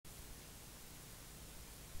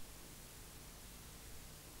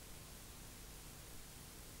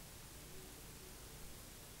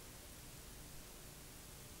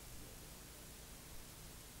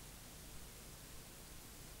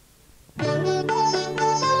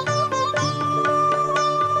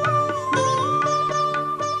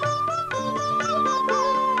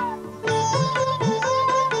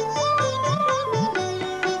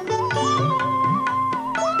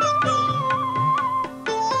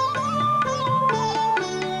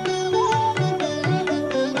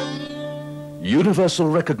Universal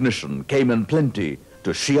recognition came in plenty to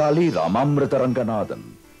Siyali Ramamrita Ranganathan.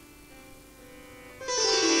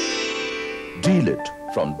 D.Lit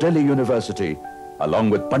from Delhi University along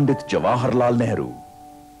with Pandit Jawaharlal Nehru.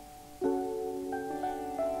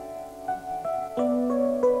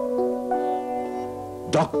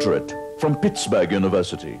 Doctorate from Pittsburgh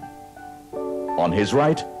University. On his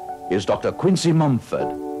right is Dr. Quincy Mumford,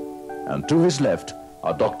 and to his left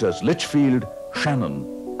are Doctors Litchfield,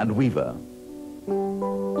 Shannon, and Weaver.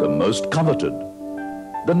 The most coveted,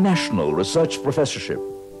 the National Research Professorship,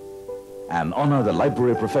 an honor the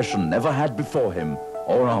library profession never had before him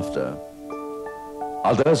or after.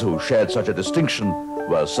 Others who shared such a distinction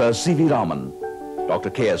were Sir C.V. Raman, Dr.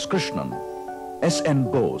 K.S. Krishnan,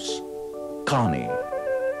 S.N. Bose, Kani.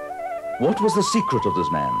 What was the secret of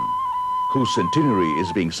this man, whose centenary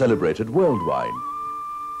is being celebrated worldwide?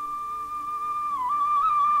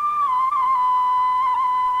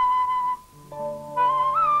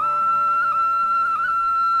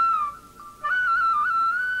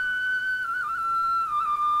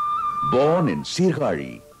 Born in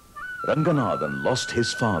Sirgari, Ranganathan lost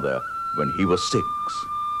his father when he was 6.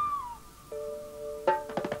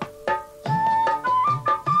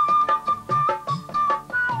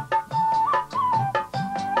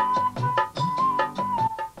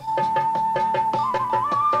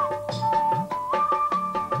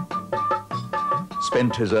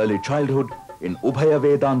 Spent his early childhood in Ubhaya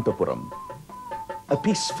Vedantapuram, a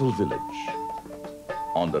peaceful village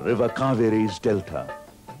on the river Kaveri's delta,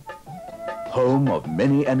 home of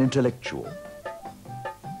many an intellectual.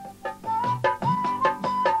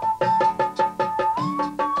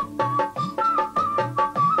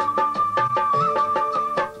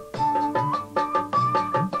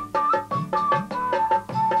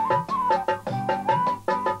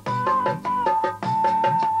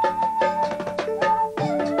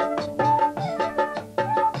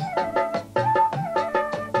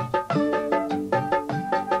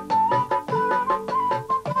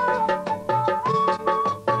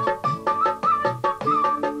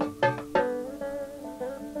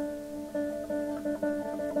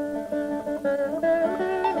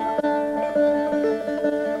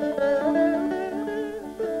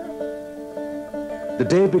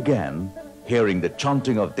 The day began hearing the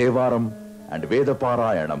chanting of Devaram and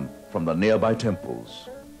Vedaparayanam from the nearby temples,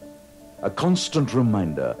 a constant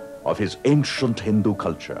reminder of his ancient Hindu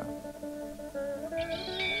culture.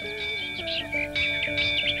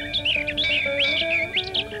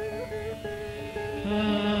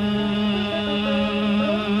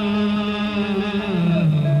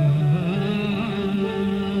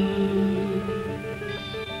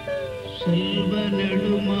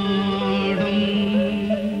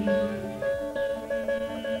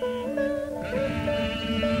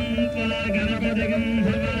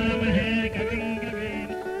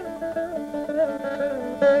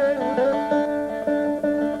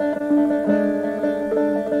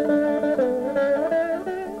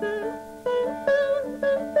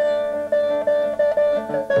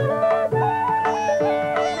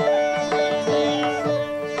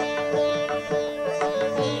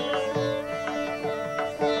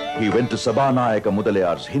 He went to Sabanayaka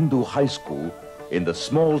Mudalayar's Hindu high school in the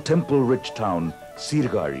small temple-rich town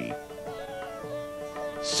Sirgari.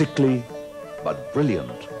 Sickly but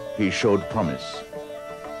brilliant, he showed promise.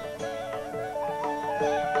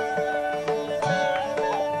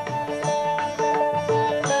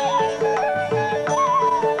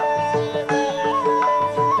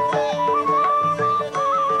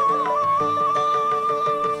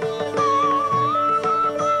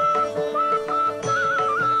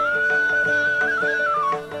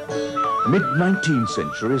 Mid-19th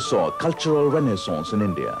century saw a cultural renaissance in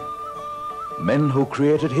India. Men who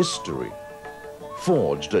created history,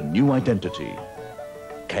 forged a new identity,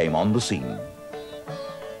 came on the scene.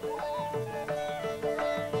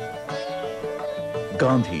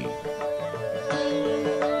 Gandhi,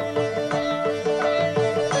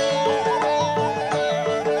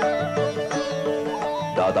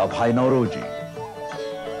 Dadabhai Nauroji,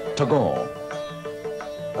 Tagore,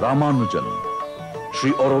 Ramanujan,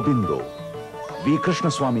 Sri Aurobindo, V.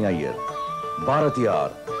 Krishnaswamy Iyer,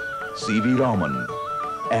 Bharatiyar, C.V. Raman,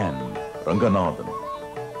 and Ranganathan.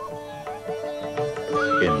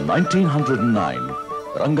 In 1909,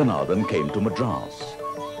 Ranganathan came to Madras,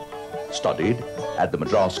 studied at the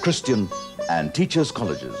Madras Christian and Teachers'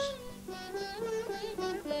 Colleges.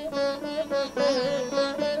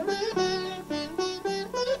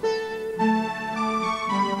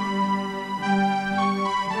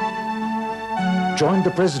 Joined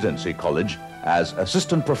the Presidency College as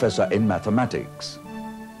assistant professor in mathematics.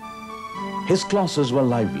 His classes were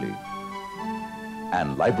lively.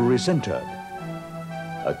 and library-centered,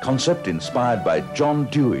 a concept inspired by John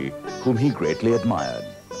Dewey, whom he greatly admired.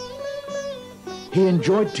 He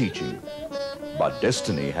enjoyed teaching, but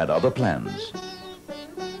destiny had other plans.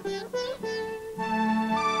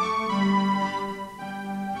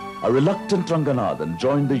 A reluctant Ranganathan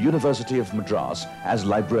joined the University of Madras as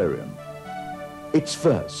librarian, its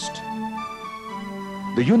first.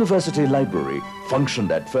 The university library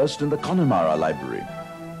functioned at first in the Connemara Library.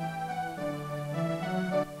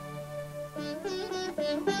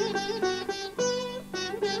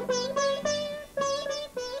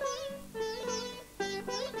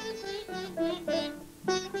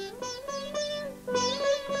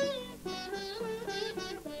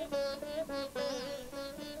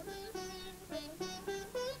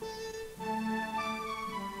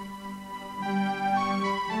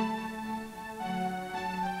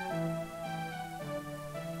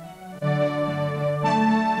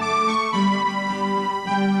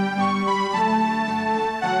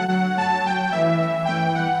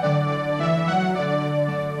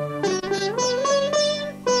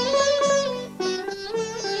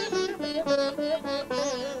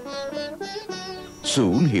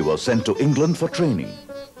 Soon he was sent to England for training.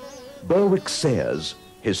 Berwick Sayers,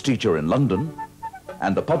 his teacher in London,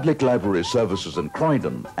 and the public library services in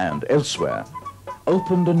Croydon and elsewhere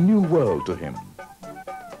opened a new world to him.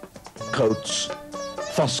 Coates,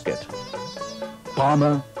 Foskett,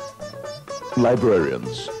 Palmer,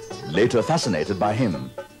 librarians, later fascinated by him.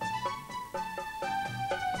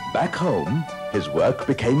 Back home, his work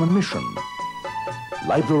became a mission.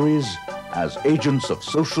 Libraries as agents of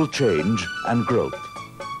social change and growth.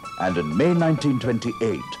 And in May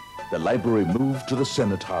 1928, the library moved to the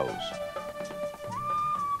Senate House.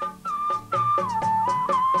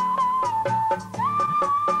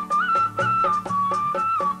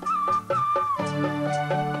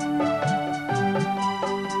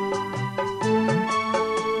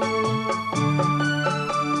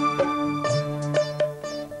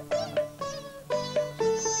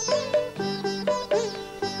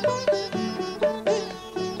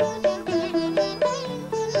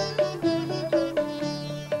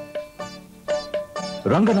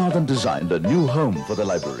 Ranganathan designed a new home for the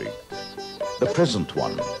library, the present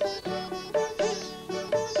one.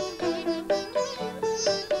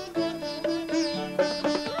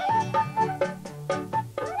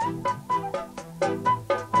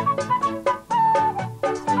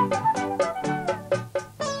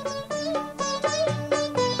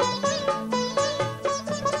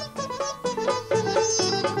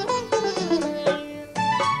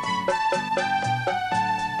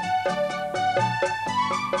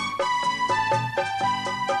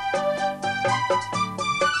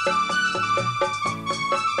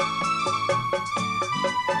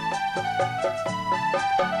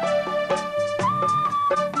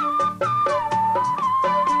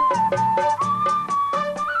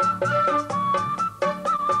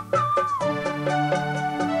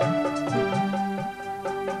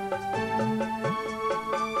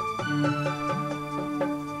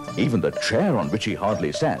 Even the chair on which he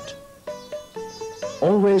hardly sat.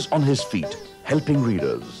 Always on his feet, helping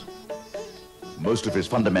readers. Most of his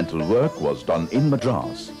fundamental work was done in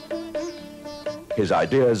Madras. His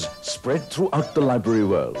ideas spread throughout the library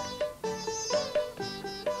world.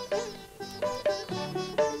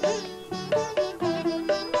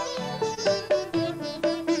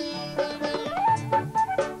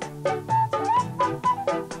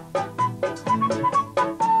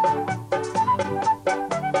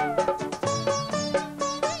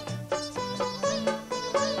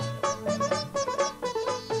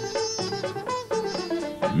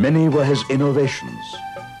 Many were his innovations.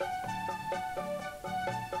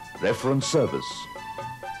 Reference service,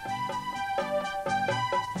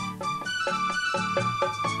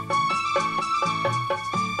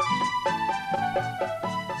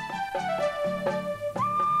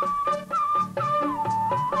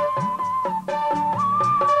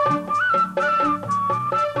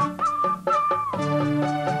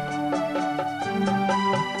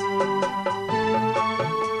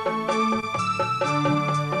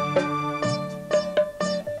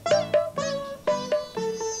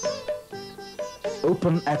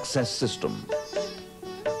 open access system,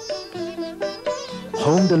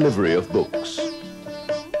 home delivery of books,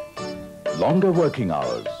 longer working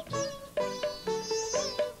hours,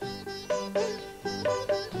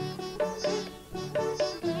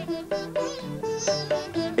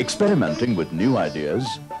 experimenting with new ideas,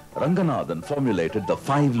 Ranganathan formulated the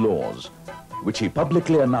 5 laws, which he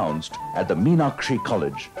publicly announced at the Meenakshi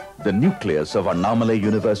College, the nucleus of Annamalai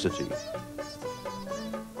University.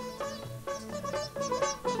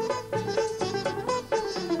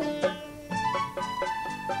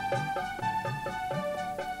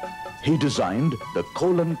 He designed the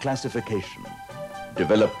colon classification,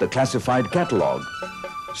 developed the classified catalogue,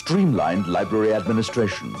 streamlined library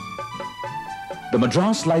administration. The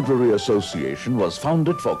Madras Library Association was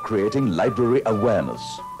founded for creating library awareness,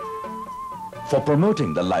 for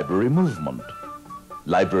promoting the library movement,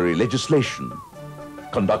 library legislation,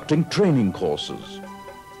 conducting training courses.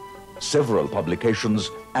 Several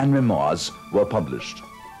publications and memoirs were published.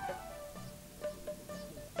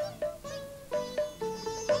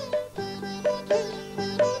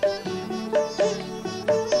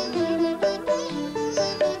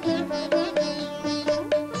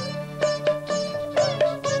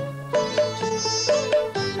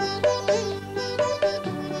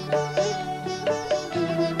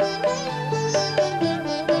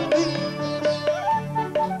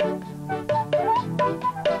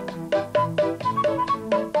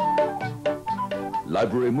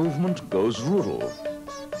 Library movement goes rural.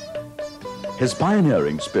 His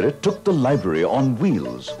pioneering spirit took the library on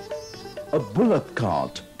wheels, a bullock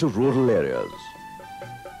cart to rural areas.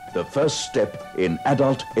 The first step in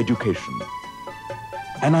adult education.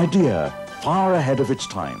 An idea far ahead of its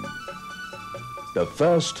time. The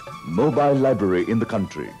first mobile library in the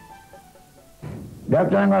country.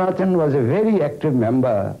 Dr. Ranganathan was a very active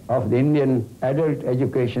member of the Indian Adult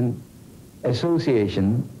Education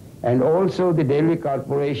Association and also the Delhi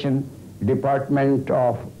Corporation Department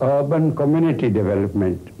of Urban Community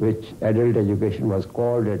Development, which adult education was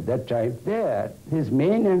called at that time. There, his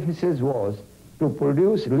main emphasis was to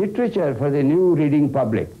produce literature for the new reading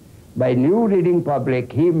public. By new reading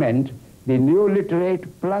public, he meant the new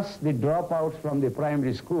literate plus the dropouts from the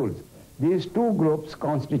primary schools. These two groups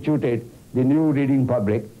constituted the new reading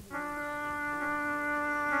public.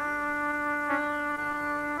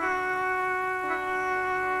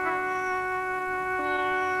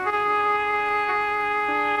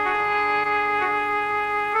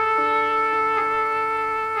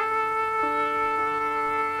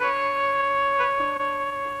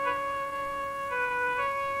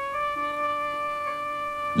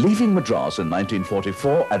 Leaving Madras in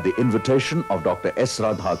 1944 at the invitation of Dr.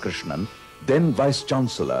 S.R.R. Krishnan, then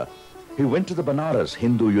Vice-Chancellor, he went to the Banaras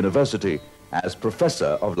Hindu University as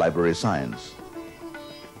Professor of Library Science.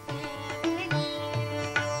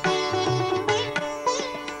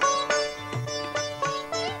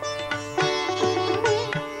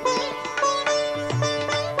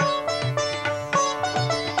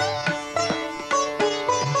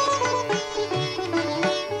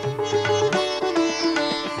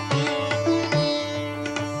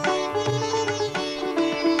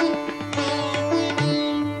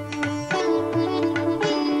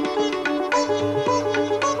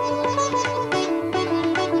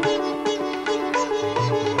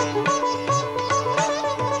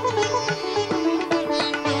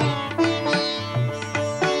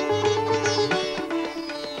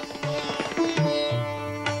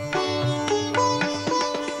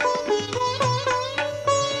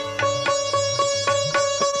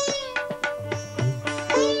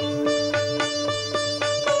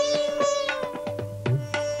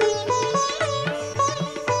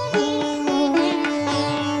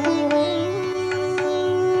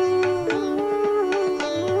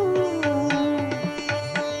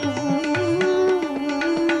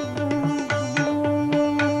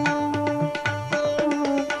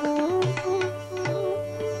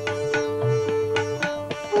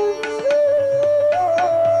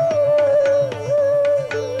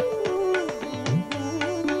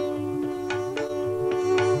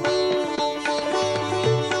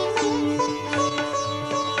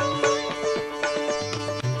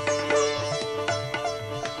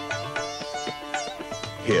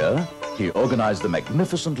 Here, he organized the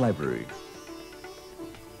magnificent library.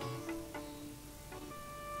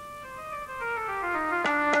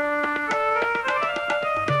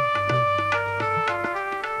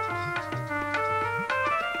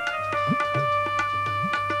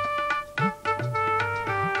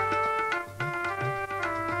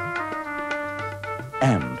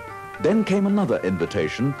 And then came another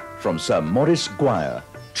invitation from Sir Maurice Guire,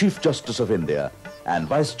 Chief Justice of India and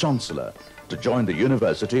Vice-Chancellor, to join the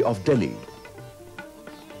University of Delhi.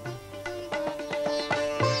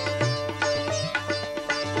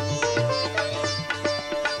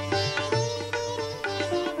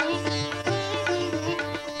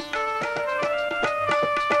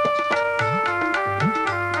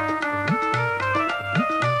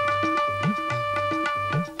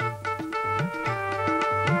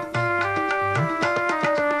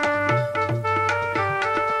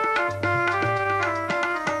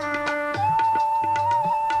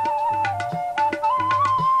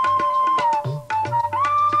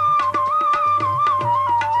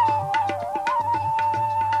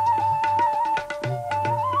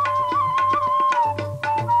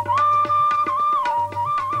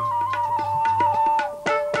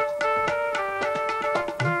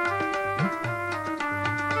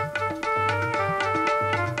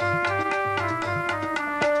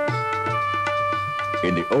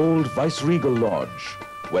 in the old Viceregal Lodge,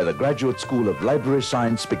 where the Graduate School of Library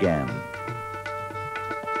Science began.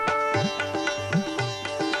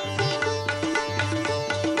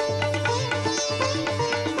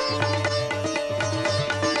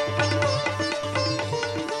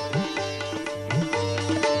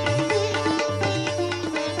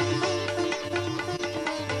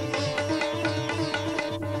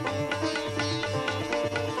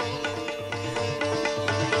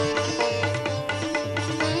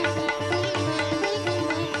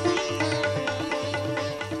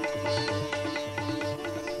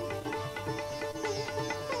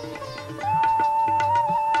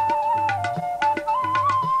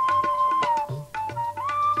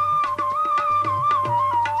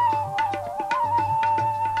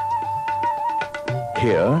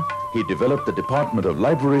 Here, he developed the Department of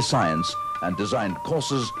Library Science and designed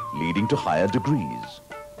courses leading to higher degrees.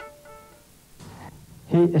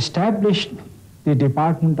 He established the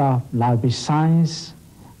Department of Library Science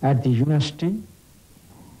at the university.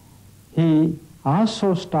 He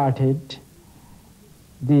also started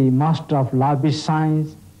the Master of Library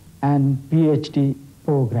Science and PhD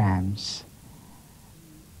programs.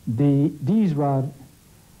 These were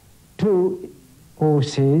two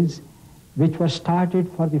courses which were started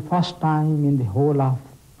for the first time in the whole of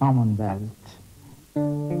Commonwealth.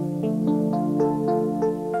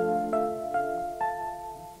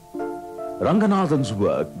 Ranganathan's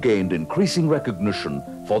work gained increasing recognition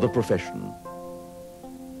for the profession,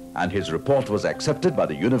 and his report was accepted by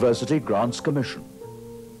the University Grants Commission.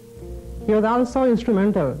 He was also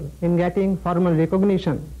instrumental in getting formal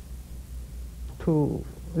recognition to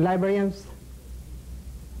librarians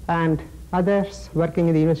and others working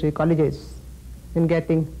in the university colleges in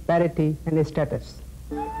getting parity and status.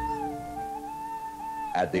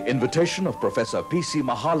 At the invitation of Professor P.C.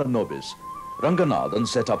 Mahalanobis, Ranganathan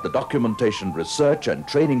set up the Documentation Research and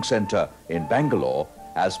Training Center in Bangalore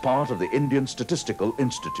as part of the Indian Statistical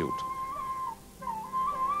Institute.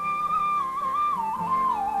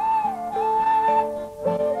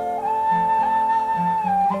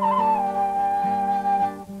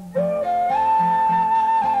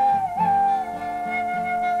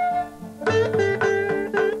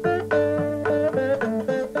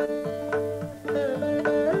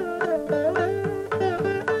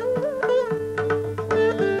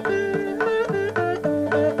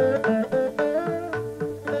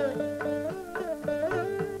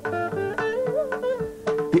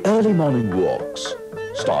 The early morning walks,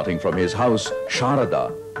 starting from his house,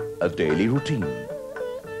 Sharada, a daily routine.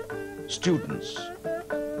 Students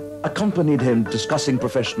accompanied him discussing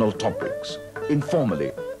professional topics,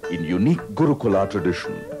 informally, in unique Gurukula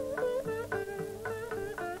tradition.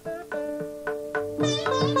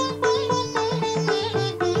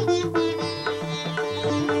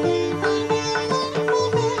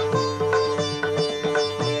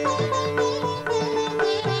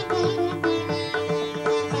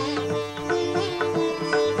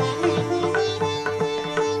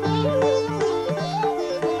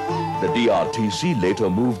 The DRTC later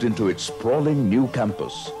moved into its sprawling new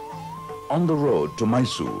campus on the road to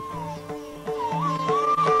Mysore.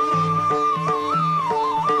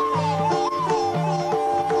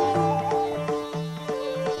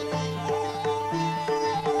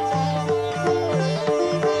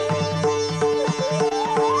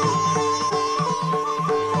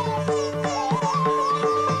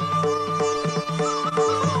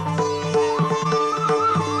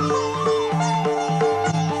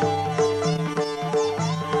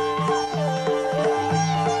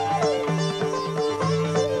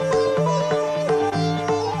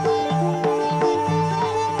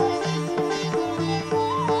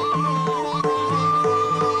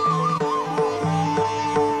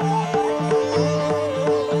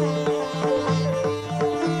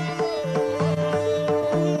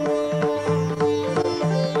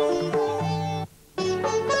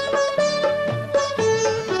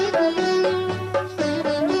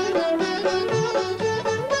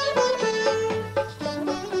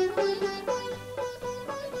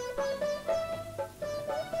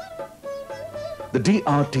 The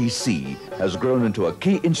DRTC has grown into a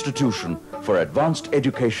key institution for advanced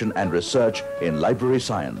education and research in library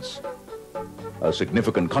science, a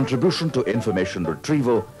significant contribution to information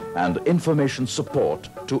retrieval and information support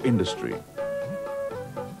to industry.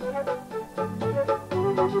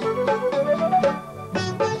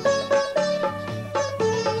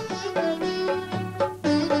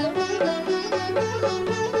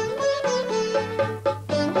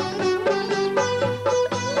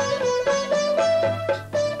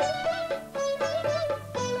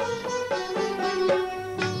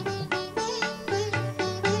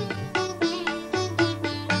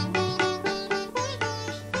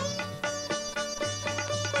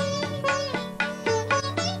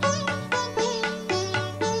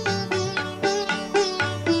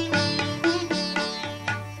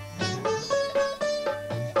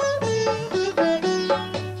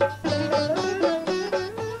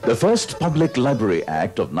 The first Public Library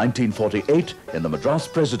Act of 1948 in the Madras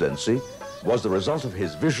Presidency was the result of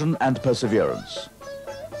his vision and perseverance.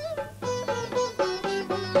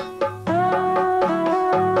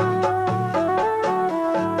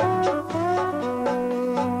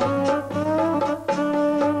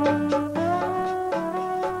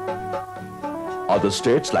 Other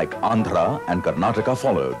states like Andhra and Karnataka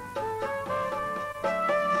followed.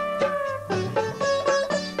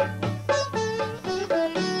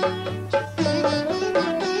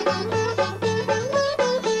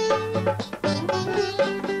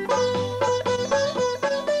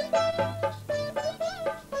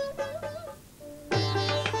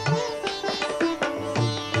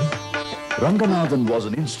 Ranganathan was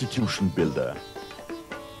an institution builder,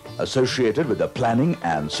 associated with the planning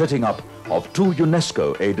and setting up of two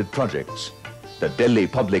UNESCO-aided projects, the Delhi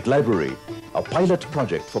Public Library, a pilot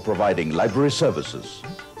project for providing library services,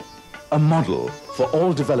 a model for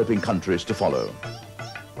all developing countries to follow.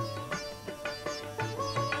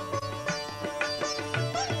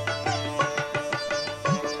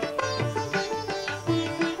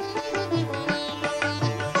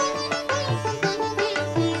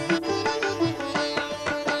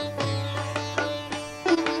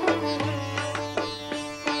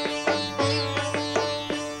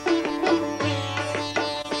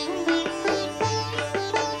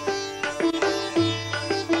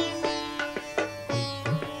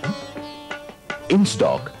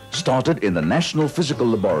 INSDOC started in the National Physical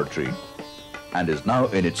Laboratory and is now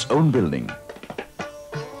in its own building,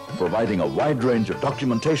 providing a wide range of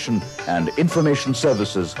documentation and information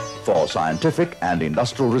services for scientific and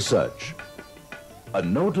industrial research, a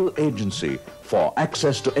nodal agency for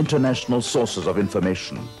access to international sources of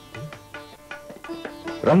information.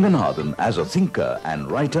 Ranganathan, as a thinker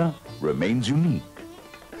and writer, remains unique.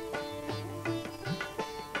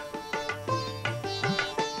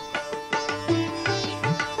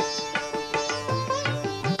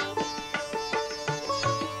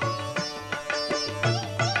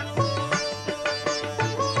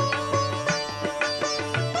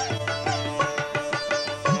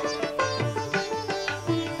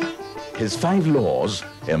 His 5 laws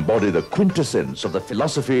embody the quintessence of the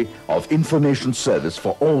philosophy of information service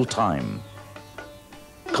for all time,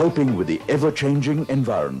 coping with the ever-changing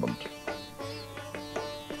environment.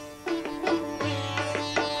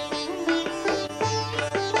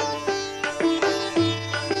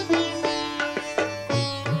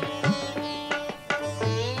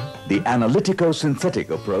 The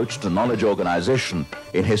analytico-synthetic approach to knowledge organization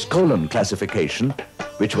in his colon classification,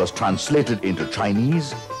 which was translated into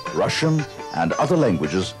Chinese, Russian and other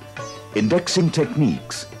languages, indexing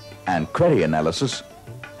techniques and query analysis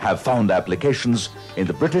have found applications in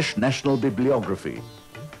the British National Bibliography,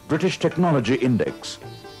 British Technology Index,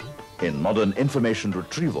 in modern information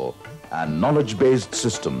retrieval and knowledge-based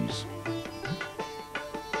systems.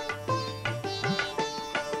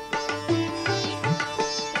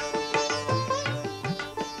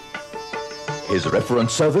 His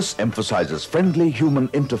reference service emphasizes friendly human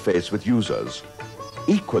interface with users,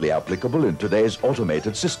 equally applicable in today's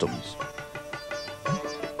automated systems.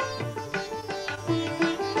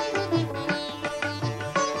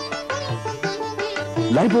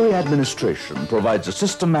 Library administration provides a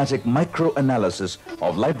systematic micro-analysis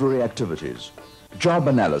of library activities, job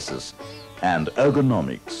analysis, and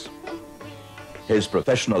ergonomics. His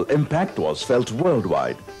professional impact was felt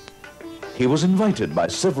worldwide. He was invited by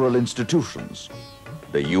several institutions,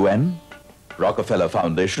 the UN, Rockefeller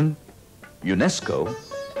Foundation, UNESCO,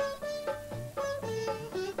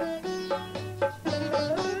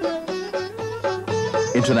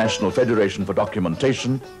 International Federation for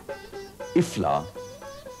Documentation, IFLA,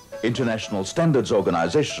 International Standards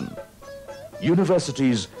Organization,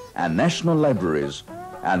 universities and national libraries,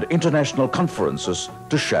 and international conferences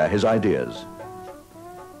to share his ideas.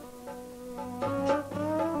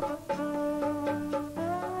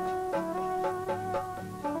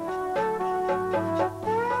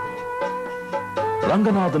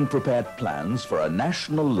 Ranganathan prepared plans for a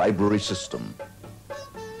national library system,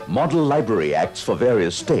 model library acts for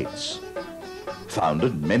various states,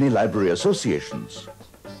 founded many library associations,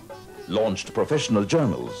 launched professional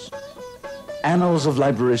journals, annals of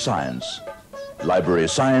library science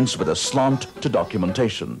with a slant to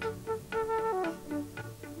documentation.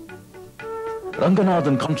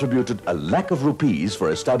 Ranganathan contributed a lakh of rupees for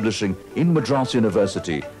establishing in Madras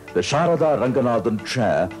University the S.R.R. Ranganathan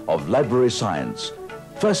Chair of Library Science,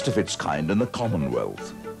 first of its kind in the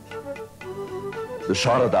Commonwealth. The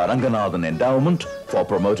S.R.R. Ranganathan Endowment for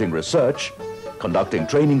promoting research, conducting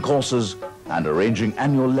training courses, and arranging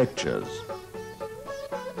annual lectures.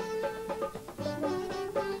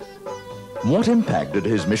 What impact did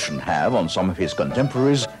his mission have on some of his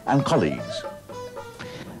contemporaries and colleagues?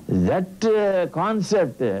 That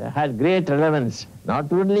concept had great relevance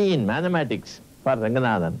not only in mathematics for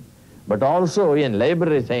Ranganathan, but also in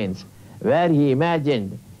library science, where he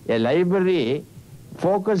imagined a library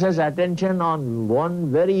focuses attention on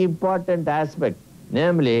one very important aspect,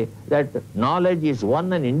 namely that knowledge is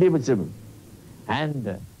one and indivisible,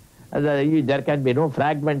 and there can be no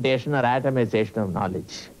fragmentation or atomization of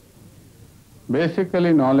knowledge.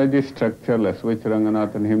 Basically, knowledge is structureless, which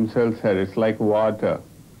Ranganathan himself said. It's like water.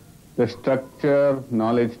 The structure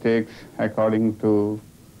knowledge takes according to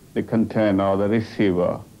the content or the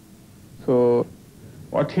receiver. So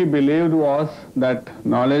what he believed was that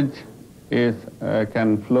knowledge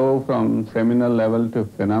can flow from seminal level to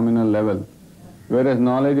phenomenal level, whereas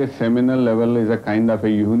knowledge at seminal level is a kind of a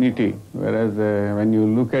unity, whereas when you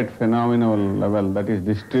look at phenomenal level, that is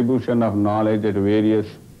distribution of knowledge at various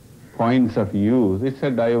points of use, it's a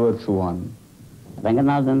diverse one.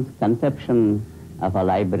 Ranganathan's conception of a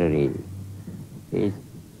library is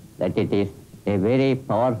that it is a very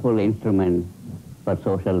powerful instrument for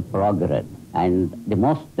social progress, and the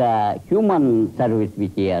most human service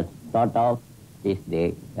which he has thought of is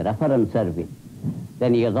the reference service.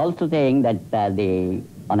 Then he was also saying that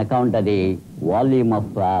on account of the volume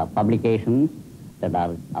of publications that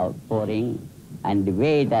are outpouring and the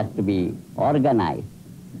way it has to be organized,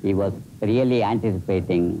 he was really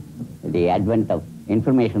anticipating the advent of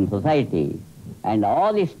information society, and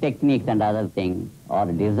all these techniques and other things are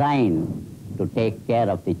designed to take care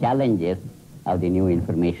of the challenges of the new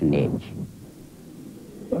information age.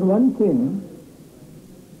 For one thing,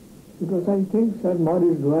 it was, I think, Sir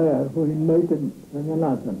Maurice Dwyer who invited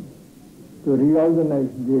Ranganathan to reorganize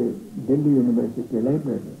the Delhi University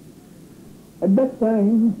Library. At that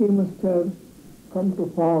time, he must have come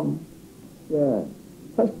to form a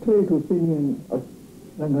first-rate opinion of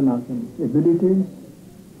Ranganathan's abilities,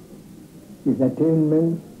 his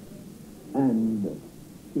attainments, and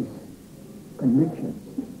his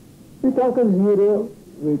convictions. We talk of zero,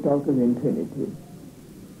 we talk of infinity.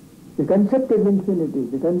 The concept of infinity,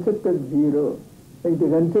 the concept of zero, and the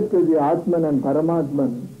concept of the Atman and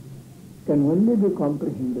Paramatman can only be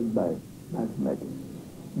comprehended by mathematics.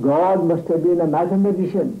 God must have been a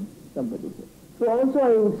mathematician, somebody said. So also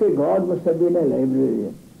I would say God must have been a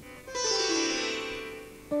librarian.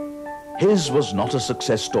 His was not a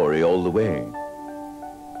success story all the way.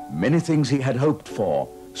 Many things he had hoped for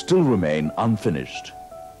still remain unfinished.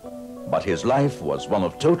 But his life was one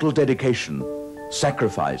of total dedication,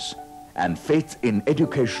 sacrifice, and faith in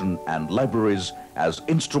education and libraries as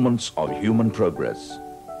instruments of human progress.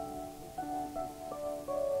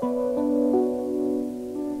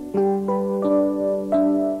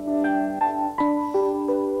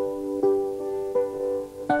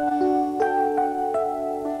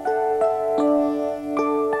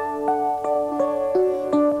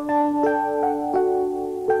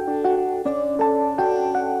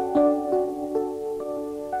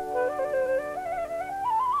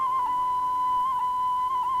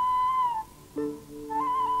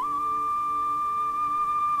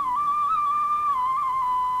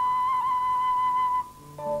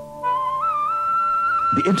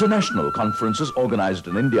 The international conferences organized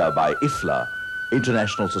in India by IFLA,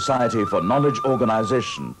 International Society for Knowledge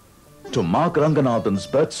Organization, to mark Ranganathan's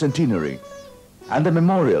birth centenary, and the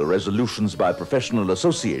memorial resolutions by professional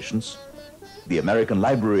associations, the American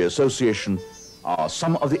Library Association, are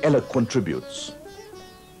some of the eloquent tributes.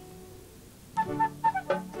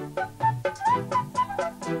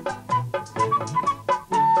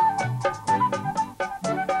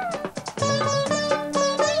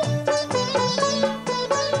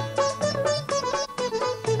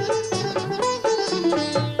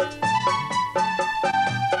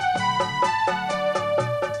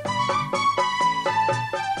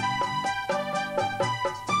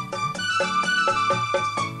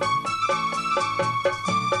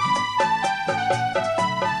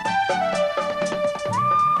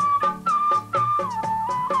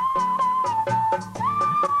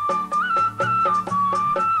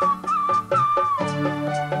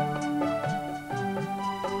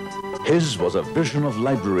 His was a vision of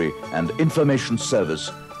library and information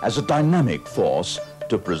service as a dynamic force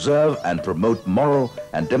to preserve and promote moral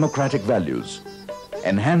and democratic values,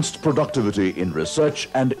 enhanced productivity in research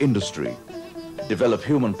and industry, develop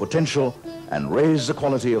human potential, and raise the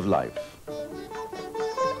quality of life.